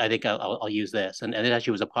 so I think I'll use this, and it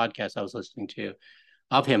actually was a podcast I was listening to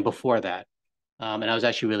of him before that, And I was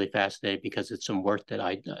actually really fascinated because it's some work that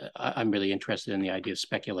I'm really interested in, the idea of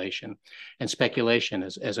speculation and speculation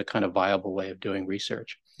as a kind of viable way of doing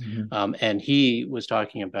research. Mm-hmm. And he was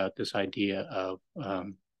talking about this idea of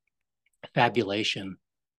fabulation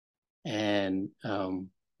and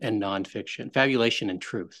nonfiction, fabulation and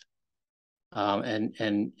truth.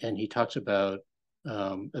 And he talks about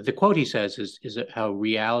the quote he says is how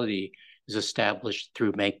reality is established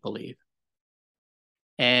through make believe.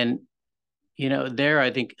 And there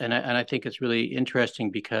I think, and I think it's really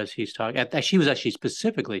interesting because he's talking. She was actually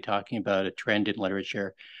specifically talking about a trend in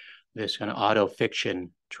literature, this kind of auto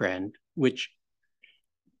fiction trend, which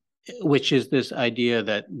is this idea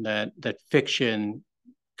that fiction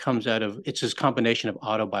comes out of, it's this combination of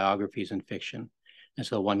autobiographies and fiction. And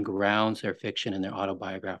so one grounds their fiction in their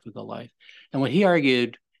autobiographical life. And what he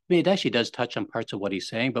argued, I mean, it actually does touch on parts of what he's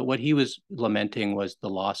saying, but what he was lamenting was the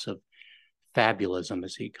loss of fabulism,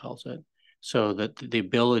 as he calls it. So that the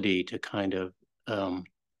ability to kind of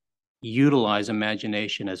utilize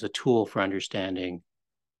imagination as a tool for understanding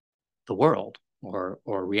the world or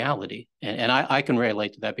reality. And I can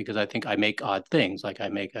relate to that because I think I make odd things, like I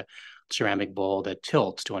make a ceramic bowl that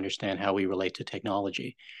tilts to understand how we relate to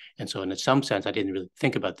technology. And so in some sense, I didn't really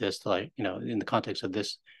think about this till in the context of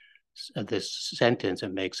this sentence,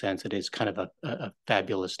 it makes sense. It is kind of a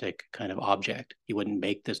fabulistic kind of object. You wouldn't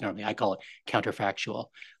make this normally. I call it counterfactual,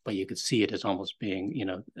 but you could see it as almost being,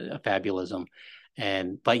 a fabulism.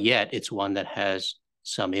 But yet it's one that has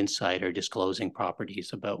some insight or disclosing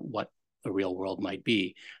properties about what a real world might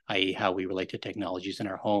be, i.e. how we relate to technologies in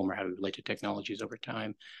our home or how we relate to technologies over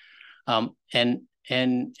time. And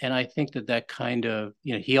I think that kind of,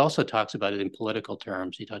 he also talks about it in political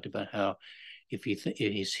terms. He talked about how if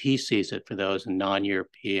he sees it for those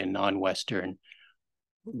non-European, non-Western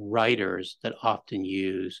writers that often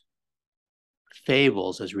use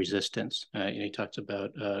fables as resistance. He talks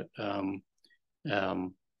about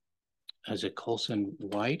as it Colson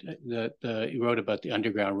White that he wrote about the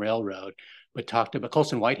Underground Railroad, but talked about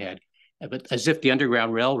Colson Whitehead, but as if the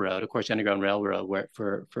Underground Railroad, of course, the Underground Railroad, where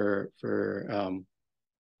for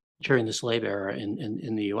during the slave era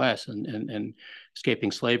in the U.S. and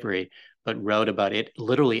escaping slavery, but wrote about it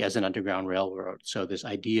literally as an underground railroad. So this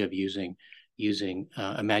idea of using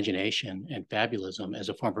imagination and fabulism as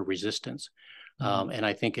a form of resistance. And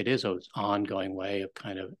I think it is an ongoing way of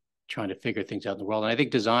kind of trying to figure things out in the world. And I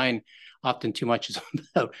think design often too much is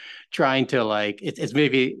about trying to it's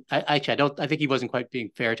maybe I think he wasn't quite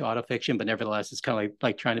being fair to autofiction, but nevertheless it's kind of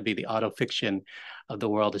like trying to be the autofiction of the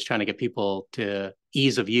world, is trying to get people to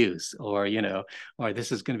ease of use, or or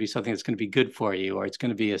this is going to be something that's going to be good for you, or it's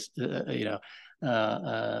going to be aesthetic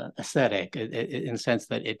in the sense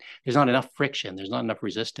that there's not enough friction, there's not enough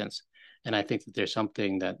resistance. And I think that there's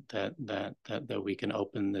something that we can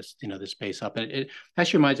open this this space up. And it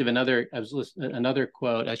actually reminds me of another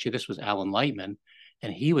quote. Actually, this was Alan Lightman,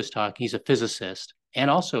 and he was talking. He's a physicist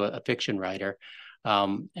and also a fiction writer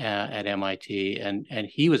at MIT, and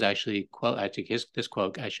he was actually I think this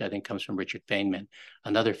quote actually I think comes from Richard Feynman,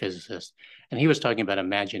 another physicist, and he was talking about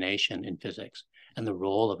imagination in physics and the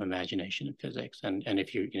role of imagination in physics. And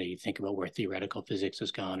if you think about where theoretical physics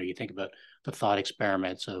has gone, or you think about the thought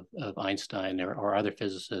experiments of Einstein or other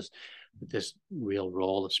physicists, this real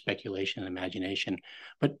role of speculation and imagination.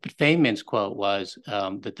 But Feynman's quote was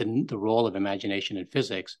that the role of imagination in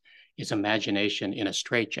physics is imagination in a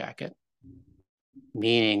straitjacket,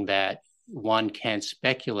 meaning that one can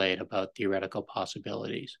speculate about theoretical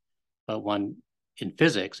possibilities, but one in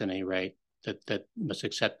physics, at any rate, that must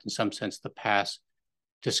accept in some sense the past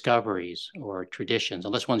discoveries or traditions,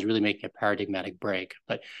 unless one's really making a paradigmatic break.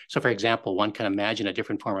 But so, for example, one can imagine a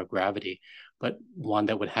different form of gravity, but one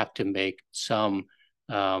that would have to make some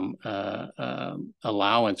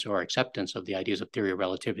allowance or acceptance of the ideas of theory of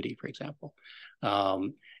relativity, for example.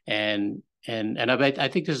 And I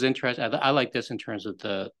think this is interesting. I like this in terms of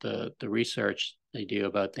the research they do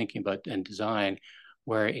about thinking about and design,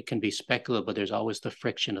 where it can be speculative, but there's always the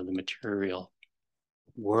friction of the material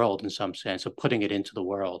world in some sense of putting it into the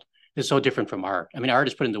world. It's so different from art. I mean, art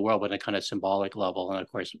is put in the world, but on a kind of symbolic level. And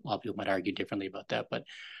of course, a lot of people might argue differently about that. But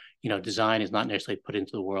design is not necessarily put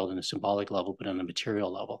into the world in a symbolic level, but on a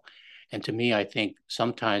material level. And to me, I think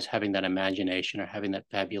sometimes having that imagination or having that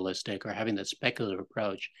fabulistic or having that speculative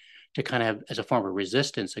approach to kind of have as a form of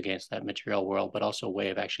resistance against that material world, but also a way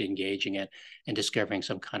of actually engaging it and discovering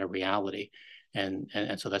some kind of reality. And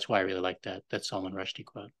so that's why I really like that Salman Rushdie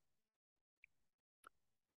quote.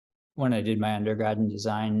 When I did my undergrad in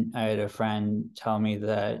design, I had a friend tell me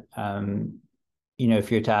that, if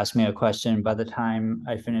you're to ask me a question, by the time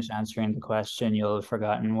I finish answering the question, you'll have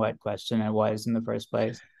forgotten what question it was in the first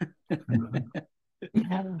place.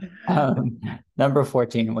 Number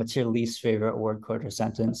 14, what's your least favorite word, quote, or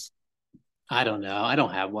sentence? I don't know. I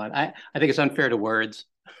don't have one. I think it's unfair to words,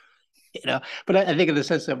 but I think in the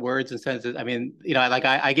sense of words and sentences, I mean,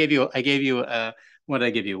 I gave you, what did I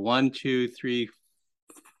give you? One, two, three,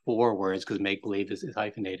 four words because make believe is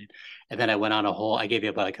hyphenated. And then I went on a whole, I gave you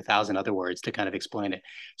about like 1,000 other words to kind of explain it.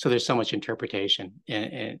 So there's so much interpretation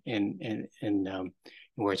in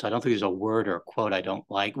words. So I don't think there's a word or a quote I don't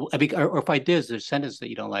like. Or if I did, there's a sentence that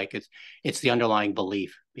you don't like. It's the underlying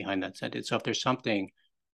belief behind that sentence. So if there's something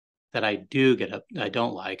that I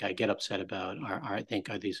don't like, I get upset about, or I think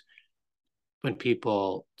are these when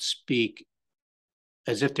people speak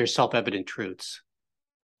as if they're self-evident truths.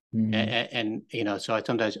 And so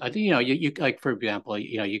sometimes I think you like, for example,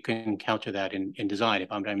 you can counter that in design.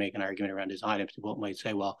 If I'm going to make an argument around design, people might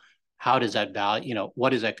say, well, how does that value, what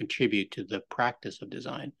does that contribute to the practice of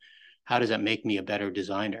design? How does that make me a better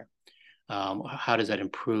designer? How does that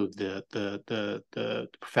improve the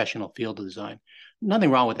professional field of design?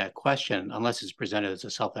 Nothing wrong with that question, unless it's presented as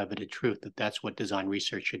a self-evident truth that that's what design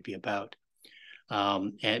research should be about.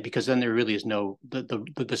 And because then there really is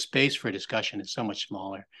the space for discussion is so much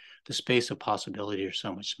smaller. The space of possibility is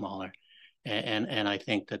so much smaller. And I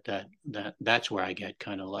think that's where I get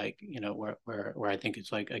kind of like, where I think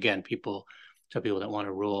it's like, again, some people that want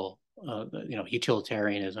to rule,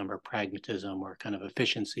 utilitarianism or pragmatism or kind of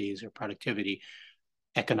efficiencies or productivity,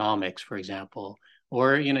 economics, for example,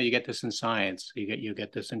 or, you get this in science, you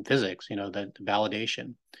get this in physics, the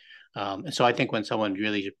validation. And so I think when someone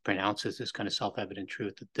really pronounces this kind of self-evident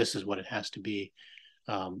truth that this is what it has to be,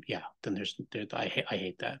 then I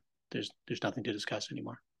hate that. There's nothing to discuss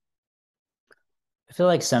anymore. I feel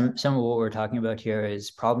like some of what we're talking about here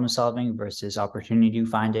is problem solving versus opportunity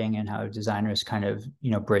finding and how designers kind of,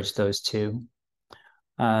 bridge those two.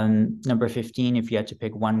 Number 15, if you had to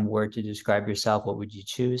pick one word to describe yourself, what would you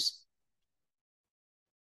choose?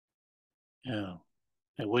 Yeah,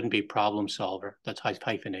 it wouldn't be problem solver. That's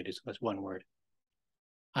hyphenated, so that's one word.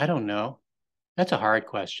 I don't know. That's a hard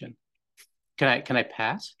question. Can I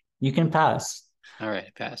pass? You can pass. All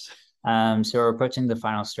right, pass. So we're approaching the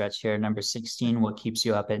final stretch here. Number 16, what keeps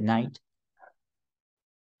you up at night?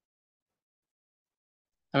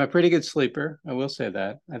 I'm a pretty good sleeper. I will say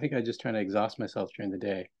that. I think I just try to exhaust myself during the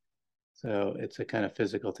day. So it's a kind of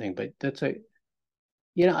physical thing, but I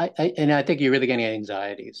think you're really getting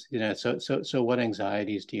anxieties, so what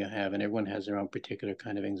anxieties do you have? And everyone has their own particular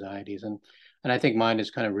kind of anxieties. And I think mine is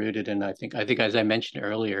kind of rooted in, I think, as I mentioned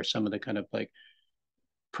earlier, some of the kind of like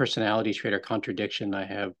personality trait or contradiction I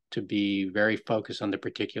have to be very focused on the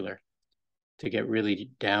particular, to get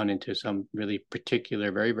really down into some really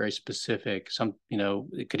particular, very, very specific,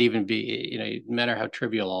 it could even be, no matter how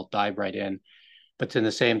trivial, I'll dive right in, but in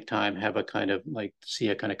the same time have a kind of like see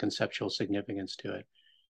a kind of conceptual significance to it.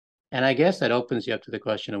 And I guess that opens you up to the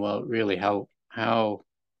question of, well, really, how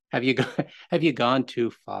have you gone, have you gone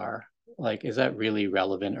too far? Like, is that really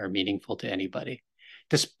relevant or meaningful to anybody?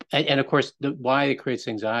 And of course, why it creates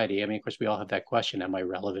anxiety. I mean, of course, we all have that question: Am I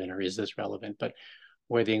relevant, or is this relevant? But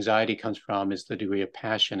where the anxiety comes from is the degree of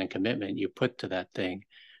passion and commitment you put to that thing,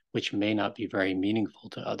 which may not be very meaningful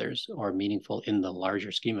to others or meaningful in the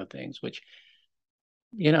larger scheme of things, which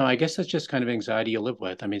I guess that's just kind of anxiety you live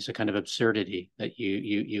with. I mean, it's a kind of absurdity that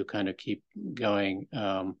you kind of keep going.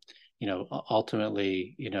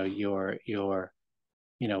 Ultimately, your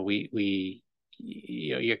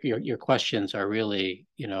questions are really,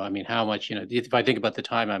 I mean, how much, if I think about the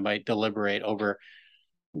time I might deliberate over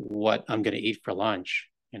what I'm going to eat for lunch,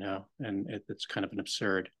 and it's kind of an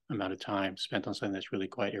absurd amount of time spent on something that's really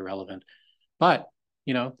quite irrelevant. But,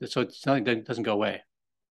 so it's something that doesn't go away.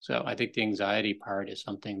 So I think the anxiety part is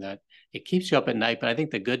something that it keeps you up at night, but I think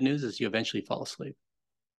the good news is you eventually fall asleep.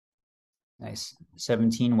 Nice.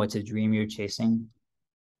 17, what's a dream you're chasing?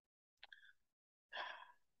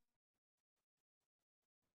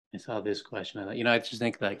 I saw this question. I just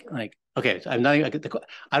think like okay, so I'm not.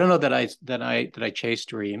 I don't know that I chase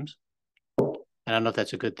dreams. I don't know if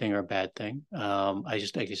that's a good thing or a bad thing. I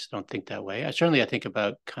just don't think that way. I think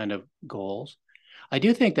about kind of goals. I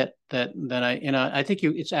do think that I think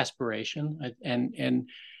it's aspiration,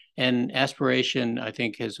 and aspiration I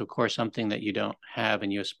think is of course something that you don't have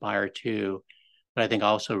and you aspire to, but I think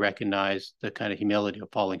also recognize the kind of humility of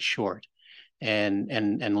falling short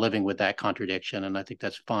and living with that contradiction, and I think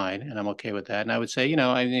that's fine, and I'm okay with that. And I would say,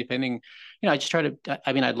 I mean, if anything, I just try to.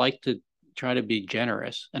 I mean, I'd like to try to be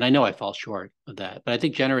generous, and I know I fall short of that, but I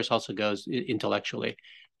think generous also goes intellectually,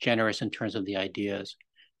 generous in terms of the ideas,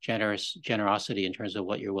 generosity in terms of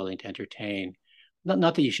what you're willing to entertain.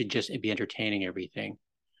 Not that you should just be entertaining everything,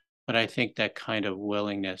 but I think that kind of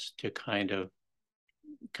willingness to kind of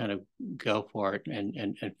kind of go for it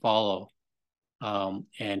and follow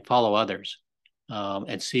others,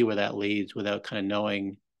 and see where that leads without kind of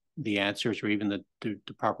knowing the answers or even the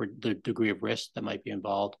proper the degree of risk that might be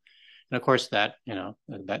involved. And of course, that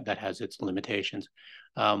that has its limitations.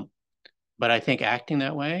 But I think acting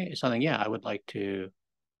that way is something, yeah, I would like to.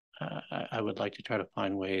 I would like to try to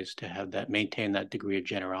find ways to have that maintain that degree of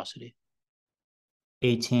generosity.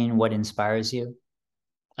 18, what inspires you?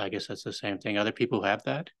 I guess that's the same thing. Other people have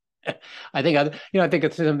that. I think I think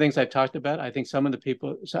it's some things I've talked about. I think some of the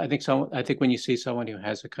people. So I think when you see someone who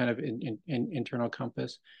has a kind of internal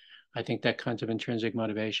compass, I think that kind of intrinsic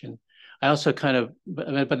motivation. I also kind of,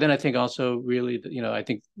 but then I think also really, I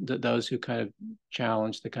think those who kind of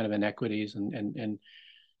challenge the kind of inequities and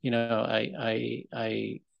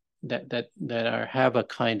I that are have a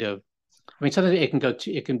kind of, I mean, something it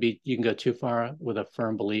can be, you can go too far with a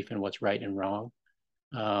firm belief in what's right and wrong.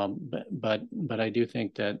 But I do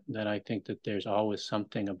think that I think that there's always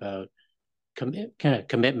something about kind of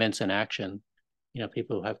commitments and action.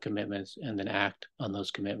 People who have commitments and then act on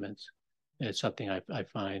those commitments. It's something I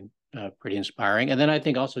find pretty inspiring. And then I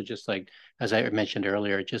think also, just like as I mentioned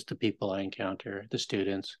earlier, just the people I encounter, the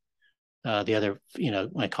students, the other,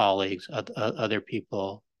 my colleagues, other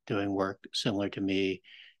people doing work similar to me,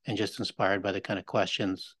 and just inspired by the kind of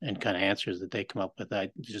questions and kind of answers that they come up with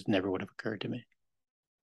that just never would have occurred to me.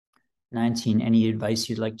 19, any advice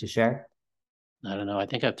you'd like to share? I don't know. I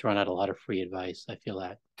think I've thrown out a lot of free advice. I feel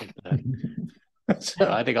that.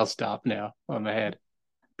 So I think I'll stop now on my head.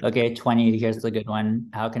 Okay, 20, here's the good one.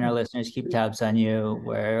 How can our listeners keep tabs on you?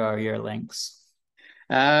 Where are your links?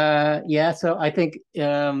 Yeah, so I think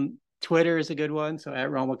Twitter is a good one. So at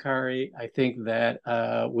Ron Wakkary, I think that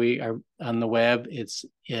we are on the web. It's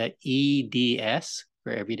eds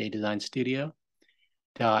for Everyday Design Studio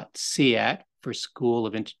 .siat for School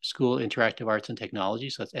Interactive Arts and Technology.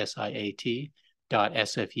 So that's SIAT.SFU.ca.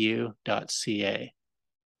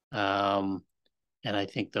 And I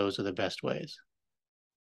think those are the best ways.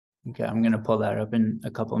 Okay, I'm going to pull that up in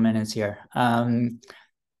a couple of minutes here.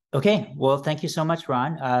 Okay, well, thank you so much,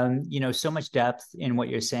 Ron. So much depth in what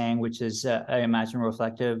you're saying, which is, I imagine,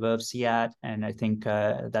 reflective of SIAT, and I think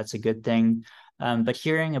that's a good thing. But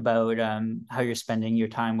hearing about how you're spending your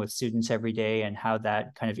time with students every day and how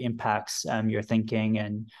that kind of impacts your thinking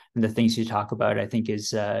and the things you talk about, I think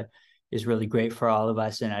is really great for all of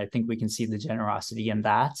us, and I think we can see the generosity in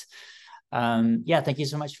that. Yeah, thank you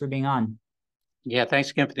so much for being on. Yeah, thanks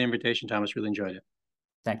again for the invitation, Thomas. Really enjoyed it.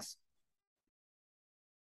 Thanks.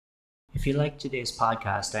 If you liked today's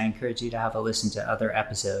podcast, I encourage you to have a listen to other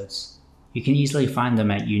episodes. You can easily find them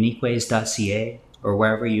at uniqueways.ca or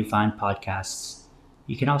wherever you find podcasts.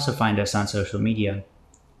 You can also find us on social media.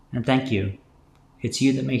 And thank you. It's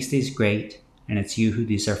you that makes these great, and it's you who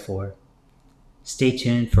these are for. Stay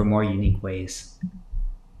tuned for more Unique Ways.